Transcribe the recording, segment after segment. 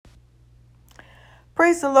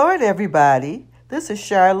Praise the Lord, everybody. This is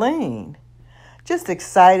Charlene. Just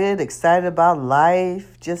excited about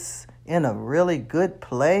life, just in a really good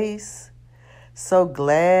place. So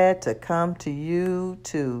glad to come to you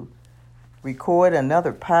to record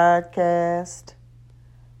another podcast.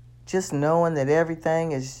 Just knowing that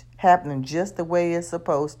everything is happening just the way it's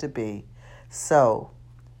supposed to be. So,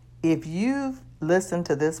 if you've listened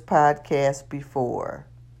to this podcast before,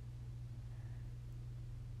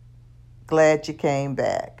 glad you came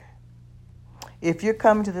back. If you're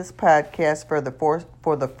coming to this podcast for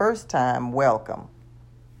the first time, welcome.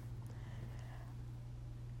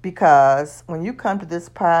 Because when you come to this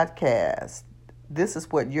podcast, this is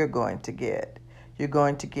what you're going to get. You're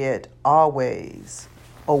going to get always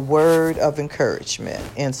a word of encouragement,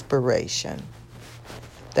 inspiration.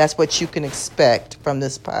 That's what you can expect from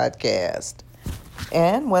this podcast.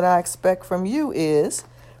 And what I expect from you is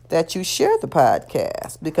that you share the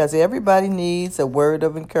podcast, because everybody needs a word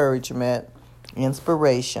of encouragement,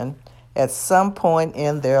 inspiration at some point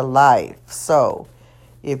in their life. So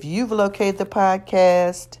if you've located the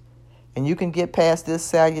podcast and you can get past this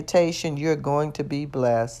salutation, you're going to be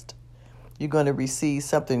blessed. You're going to receive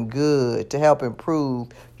something good to help improve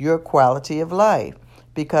your quality of life,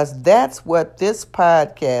 because that's what this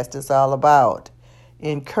podcast is all about.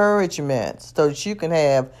 Encouragement, so that you can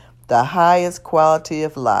have the highest quality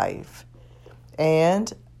of life.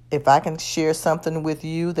 And if I can share something with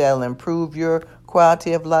you that'll improve your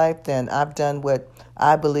quality of life, then I've done what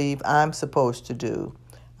I believe I'm supposed to do.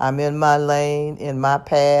 I'm in my lane, in my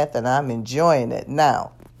path, and I'm enjoying it.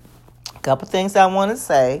 Now, a couple things I want to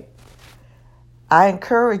say. I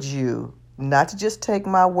encourage you not to just take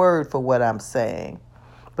my word for what I'm saying,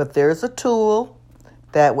 but there's a tool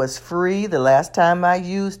that was free the last time I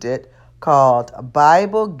used it, called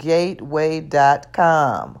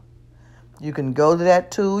BibleGateway.com. You can go to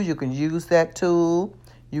that tool. You can use that tool.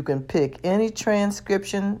 You can pick any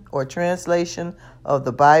transcription or translation of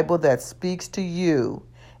the Bible that speaks to you,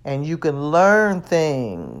 and you can learn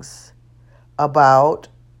things about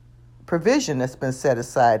provision that's been set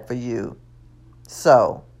aside for you.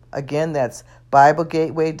 So, again, that's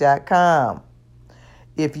BibleGateway.com.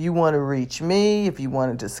 If you want to reach me, if you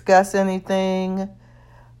want to discuss anything,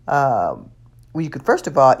 you could first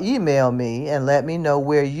of all email me and let me know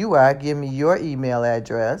where you are. Give me your email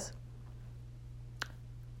address.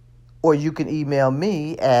 Or you can email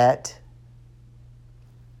me at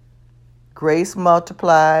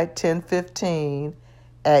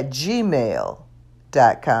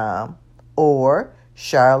gracemultiplied1015@gmail.com or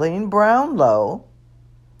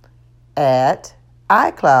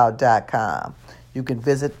charlenebrownlow@icloud.com. You can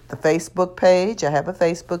visit the Facebook page. I have a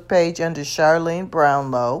Facebook page under Charlene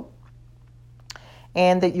Brownlow.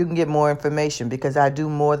 And that you can get more information, because I do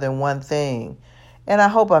more than one thing. And I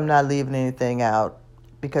hope I'm not leaving anything out,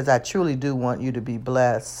 because I truly do want you to be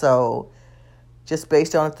blessed. So just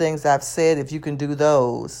based on the things I've said, if you can do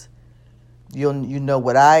those, you know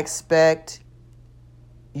what I expect.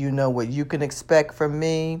 You know what you can expect from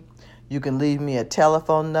me. You can leave me a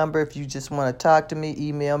telephone number if you just want to talk to me.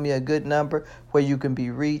 Email me a good number where you can be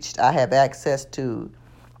reached. I have access to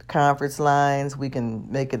conference lines. We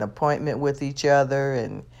can make an appointment with each other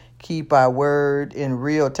and keep our word in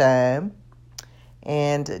real time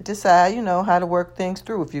and decide, how to work things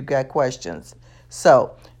through if you've got questions.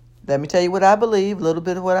 So let me tell you what I believe, a little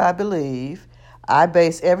bit of what I believe. I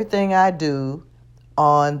base everything I do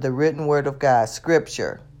on the written word of God,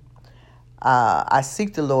 Scripture. I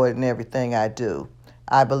seek the Lord in everything I do.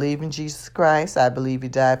 I believe in Jesus Christ. I believe He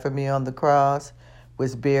died for me on the cross,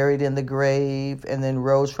 was buried in the grave, and then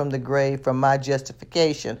rose from the grave for my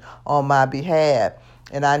justification on my behalf.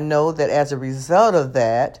 And I know that as a result of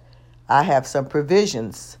that, I have some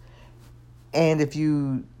provisions. And if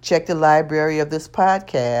you check the library of this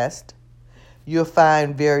podcast, you'll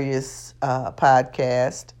find various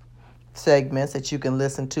podcast segments that you can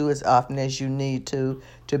listen to as often as you need to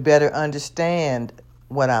better understand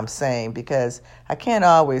what I'm saying, because I can't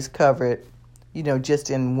always cover it, just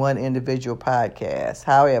in one individual podcast.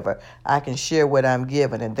 However, I can share what I'm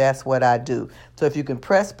given, and that's what I do. So if you can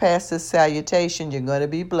press past this salutation, you're going to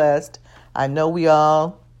be blessed. I know we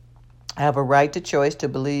all have a right to choice to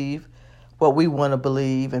believe what we want to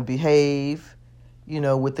believe and behave,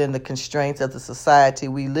 within the constraints of the society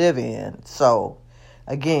we live in. So,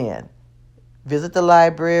 again, visit the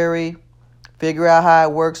library, figure out how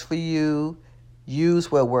it works for you,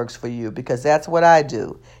 use what works for you, because that's what I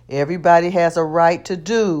do. Everybody has a right to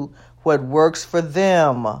do what works for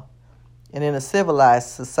them. And in a civilized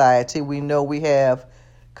society, we know we have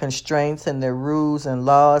constraints and their rules and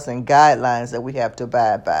laws and guidelines that we have to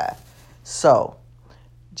abide by. So,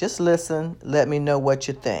 Just listen. Let me know what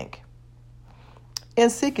you think. In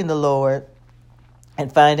seeking the Lord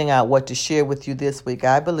and finding out what to share with you this week,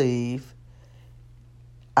 I believe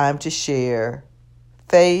I'm to share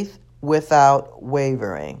faith without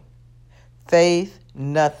wavering. Faith,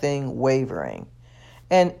 nothing wavering.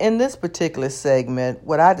 And in this particular segment,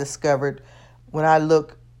 what I discovered when I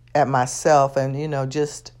look at myself and,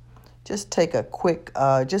 just take a quick,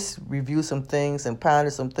 just review some things and ponder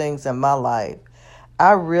some things in my life,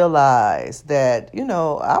 I realized that,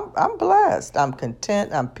 I'm blessed. I'm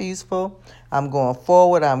content. I'm peaceful. I'm going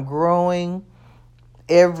forward. I'm growing.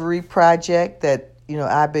 Every project that,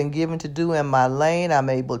 I've been given to do in my lane, I'm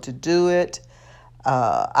able to do it.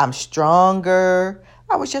 I'm stronger.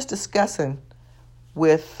 I was just discussing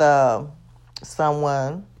with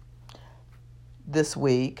someone this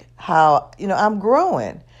week how, I'm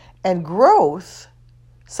growing. And growth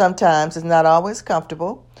sometimes is not always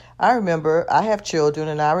comfortable. I remember I have children,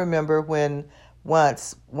 and I remember when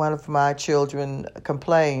once one of my children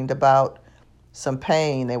complained about some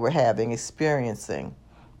pain they were experiencing.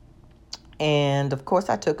 And of course,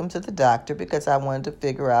 I took them to the doctor because I wanted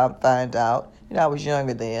to find out, I was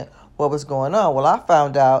younger then, what was going on. Well, I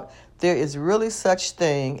found out there is really such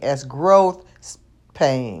thing as growth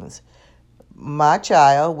pains. My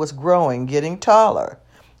child was growing, getting taller.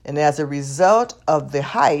 And as a result of the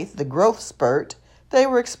height, the growth spurt, they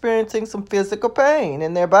were experiencing some physical pain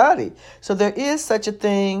in their body. So there is such a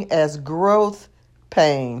thing as growth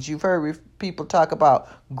pains. You've heard people talk about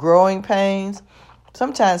growing pains.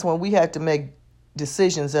 Sometimes when we have to make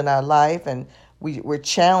decisions in our life and we're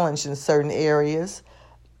challenged in certain areas,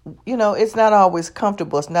 it's not always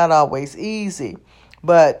comfortable. It's not always easy.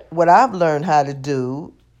 But what I've learned how to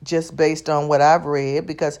do, just based on what I've read,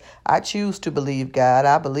 because I choose to believe God,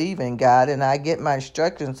 I believe in God, and I get my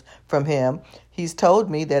instructions from Him. He's told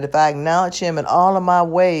me that if I acknowledge Him in all of my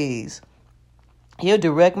ways, He'll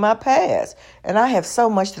direct my paths. And I have so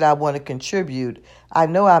much that I want to contribute. I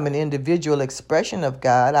know I'm an individual expression of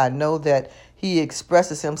God. I know that He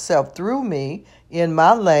expresses Himself through me in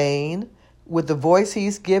my lane with the voice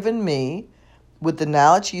He's given me, with the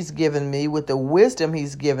knowledge He's given me, with the wisdom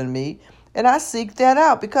He's given me. And I seek that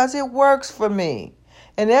out because it works for me.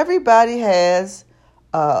 And everybody has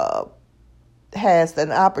an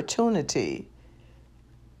opportunity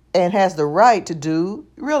and has the right to do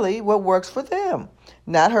really what works for them,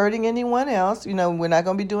 not hurting anyone else. We're not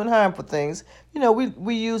going to be doing harmful things.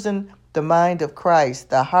 We using the mind of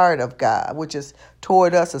Christ, the heart of God, which is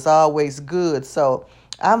toward us is always good. So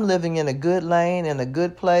I'm living in a good lane, in a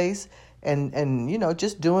good place, and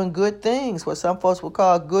just doing good things, what some folks will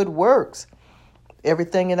call good works.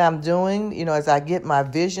 Everything that I'm doing, as I get my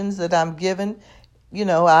visions that I'm given,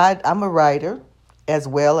 I'm a writer as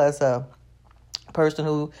well as a person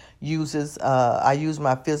who I use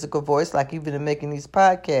my physical voice, like even in making these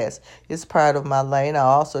podcasts. It's part of my lane. I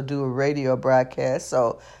also do a radio broadcast.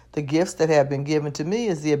 So the gifts that have been given to me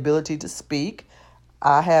is the ability to speak.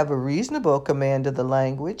 I have a reasonable command of the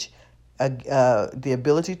language, the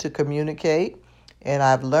ability to communicate, and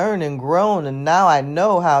I've learned and grown, and now I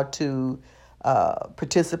know how to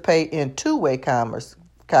participate in two-way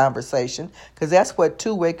conversation, because that's what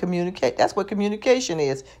communication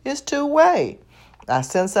is. It's two-way. I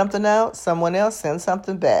send something out, someone else sends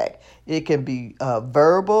something back. It can be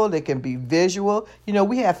verbal, it can be visual.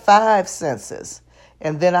 We have 5 senses.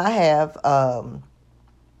 And then I have,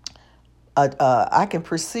 I can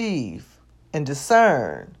perceive and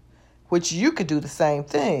discern, which you could do the same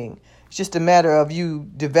thing. It's just a matter of you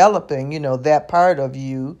developing, that part of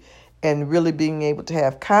you and really being able to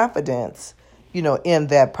have confidence, in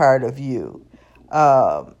that part of you.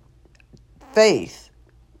 Faith.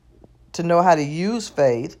 To know how to use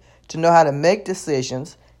faith, to know how to make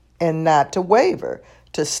decisions and not to waver,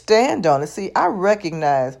 to stand on it. See, I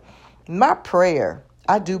recognize my prayer.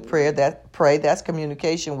 I do pray, that's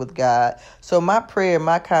communication with God. So my prayer,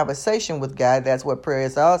 my conversation with God, that's what prayer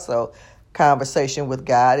is also, conversation with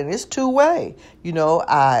God. And it's two-way.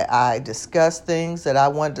 I discuss things that I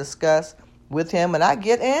want to discuss with Him and I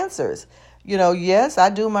get answers. Yes, I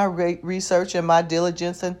do my research and my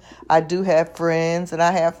diligence, and I do have friends and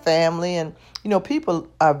I have family, and, people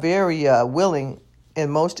are very willing in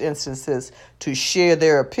most instances to share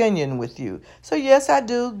their opinion with you. So yes, I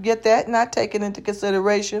do get that and I take it into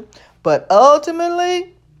consideration. But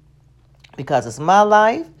ultimately, because it's my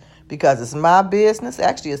life, because it's my business,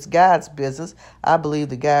 actually it's God's business, I believe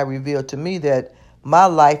that God revealed to me that my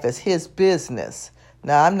life is His business.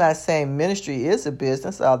 Now, I'm not saying ministry is a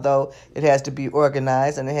business, although it has to be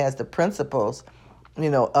organized and it has the principles,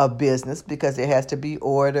 of business, because there has to be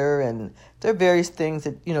order and there are various things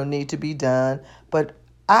that, need to be done. But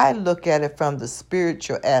I look at it from the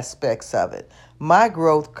spiritual aspects of it. My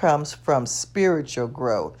growth comes from spiritual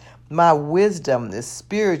growth. My wisdom is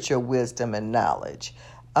spiritual wisdom and knowledge.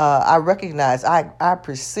 I recognize, I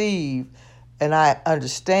perceive, and I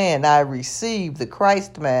understand, I receive the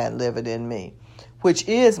Christ man living in me, which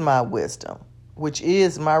is my wisdom, which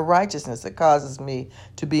is my righteousness that causes me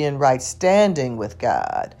to be in right standing with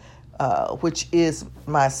God, which is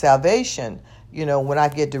my salvation. When I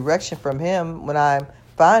get direction from him, when I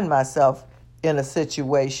find myself in a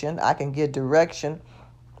situation, I can get direction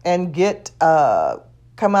and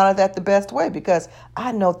come out of that the best way, because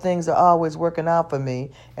I know things are always working out for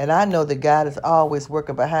me, and I know that God is always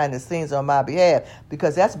working behind the scenes on my behalf,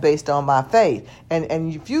 because that's based on my faith.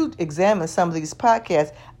 And if you examine some of these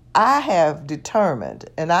podcasts, I have determined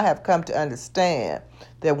and I have come to understand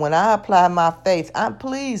that when I apply my faith, I'm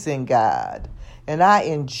pleasing God, and I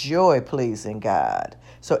enjoy pleasing God.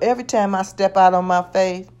 So every time I step out on my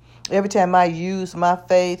faith, every time I use my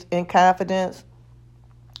faith in confidence,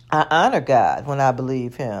 I honor God when I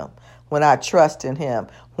believe him, when I trust in him,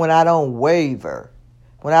 when I don't waver,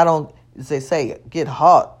 when I don't, as they say, get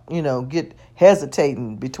hot, get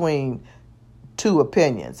hesitating between two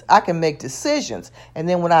opinions. I can make decisions. And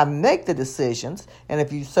then when I make the decisions, and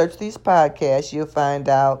if you search these podcasts, you'll find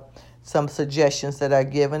out some suggestions that are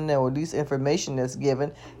given, or at least information that's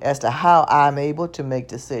given as to how I'm able to make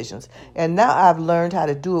decisions. And now I've learned how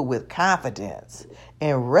to do it with confidence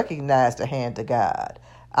and recognize the hand of God.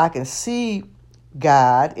 I can see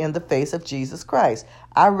God in the face of Jesus Christ.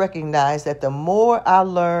 I recognize that the more I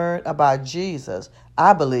learn about Jesus,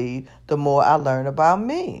 I believe the more I learn about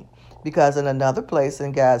me. Because in another place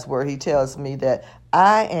in God's word, he tells me that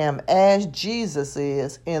I am as Jesus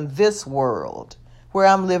is in this world where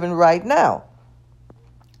I'm living right now.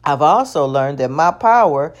 I've also learned that my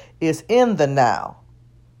power is in the now.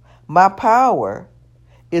 My power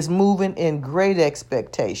is moving in great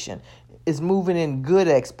expectation, is moving in good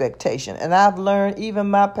expectation. And I've learned even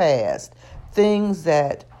my past, things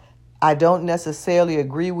that I don't necessarily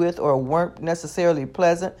agree with or weren't necessarily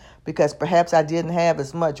pleasant, because perhaps I didn't have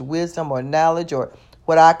as much wisdom or knowledge or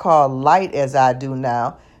what I call light as I do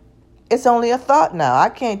now. It's only a thought now. I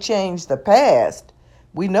can't change the past.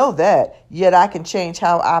 We know that. Yet I can change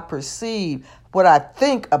how I perceive what I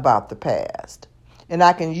think about the past. And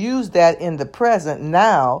I can use that in the present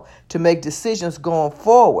now to make decisions going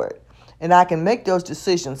forward. And I can make those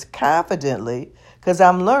decisions confidently because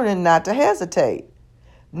I'm learning not to hesitate,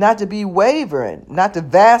 not to be wavering, not to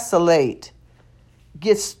vacillate,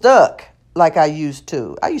 get stuck like I used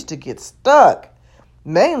to. I used to get stuck.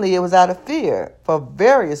 Mainly it was out of fear for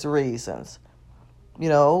various reasons.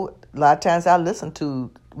 A lot of times I listened to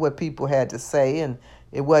what people had to say, and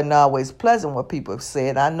it wasn't always pleasant what people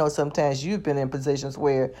said. I know sometimes you've been in positions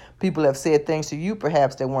where people have said things to you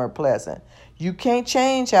perhaps that weren't pleasant. You can't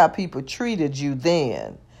change how people treated you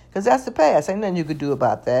then, because that's the past. Ain't nothing you could do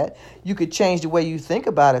about that. You could change the way you think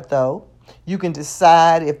about it, though. You can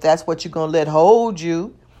decide if that's what you're going to let hold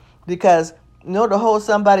you, because to hold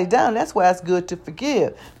somebody down, that's why it's good to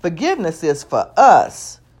forgive. Forgiveness is for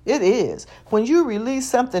us. It is. When you release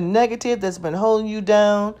something negative that's been holding you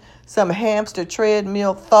down, some hamster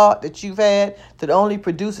treadmill thought that you've had that only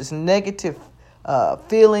produces negative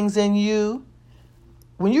feelings in you,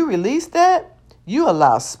 when you release that, you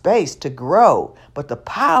allow space to grow. But the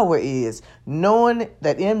power is knowing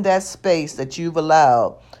that in that space that you've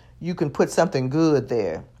allowed, you can put something good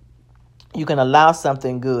there. You can allow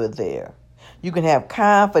something good there. You can have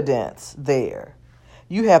confidence there.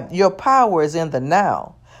 Your power is in the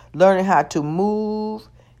now. Learning how to move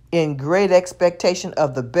in great expectation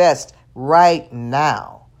of the best right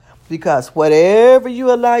now. Because whatever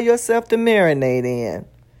you allow yourself to marinate in,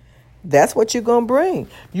 that's what you're going to bring.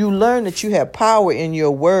 You learn that you have power in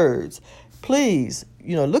your words. Please,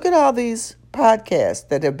 look at all these podcasts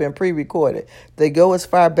that have been pre-recorded. They go as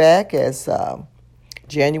far back as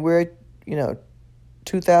January,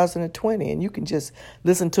 2020, and you can just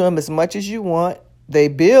listen to them as much as you want. They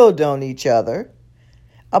build on each other.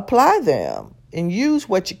 Apply them and use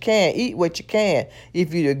what you can. Eat what you can.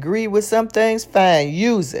 If you agree with some things, fine,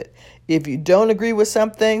 use it. If you don't agree with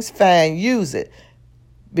some things, fine, use it.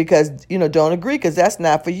 Because, don't agree because that's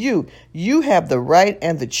not for you. You have the right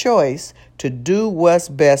and the choice to do what's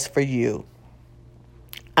best for you.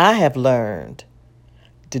 I have learned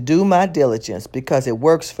to do my diligence because it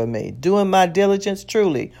works for me. Doing my diligence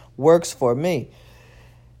truly works for me.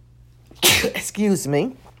 Excuse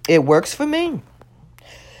me. It works for me.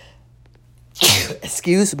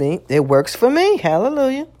 Excuse me. It works for me.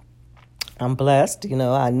 Hallelujah. I'm blessed.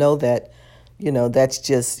 I know that, that's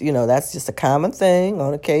just a common thing.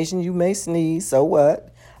 On occasion, you may sneeze. So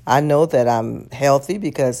what? I know that I'm healthy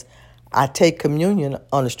because I take communion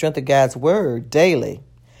on the strength of God's word daily.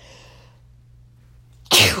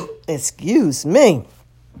 Excuse me.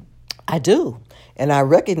 I do. And I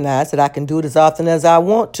recognize that I can do it as often as I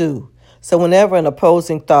want to. So whenever an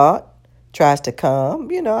opposing thought tries to come,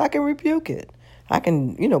 I can rebuke it. I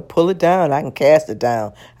can, pull it down. I can cast it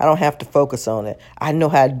down. I don't have to focus on it. I know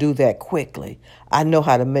how to do that quickly. I know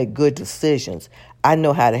how to make good decisions. I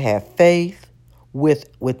know how to have faith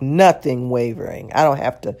with nothing wavering. I don't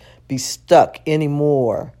have to be stuck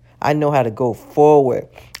anymore. I know how to go forward.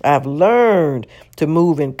 I've learned to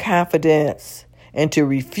move in confidence and to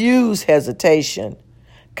refuse hesitation,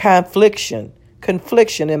 confliction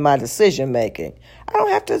in my decision making. I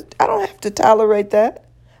don't have to tolerate that.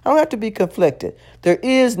 I don't have to be conflicted. There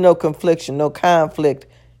is no confliction, no conflict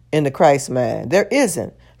in the Christ man. There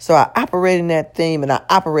isn't. So I operate in that theme and I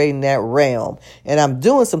operate in that realm. And I'm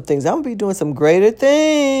doing some things. I'm going to be doing some greater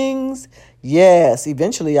things. Yes,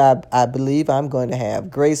 eventually I believe I'm going to have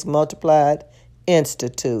Grace Multiplied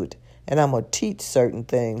Institute. And I'm going to teach certain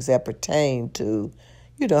things that pertain to,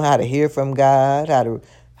 how to hear from God, how to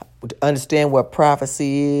understand what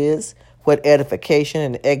prophecy is, what edification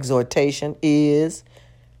and exhortation is.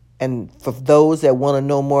 And for those that want to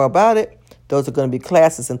know more about it, those are going to be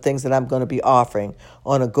classes and things that I'm going to be offering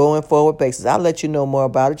on a going forward basis. I'll let you know more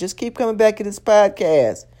about it. Just keep coming back to this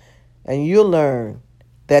podcast and you'll learn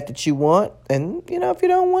that you want. And, if you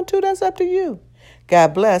don't want to, that's up to you.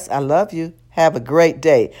 God bless. I love you. Have a great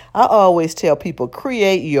day. I always tell people,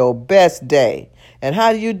 create your best day. And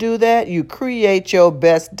how do you do that? You create your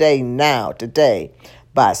best day now, today,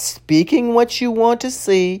 by speaking what you want to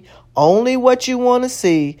see, only what you want to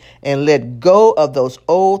see, and let go of those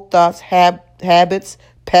old thoughts, habits,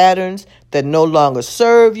 patterns that no longer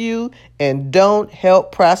serve you and don't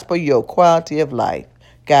help prosper your quality of life.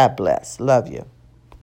 God bless. Love you.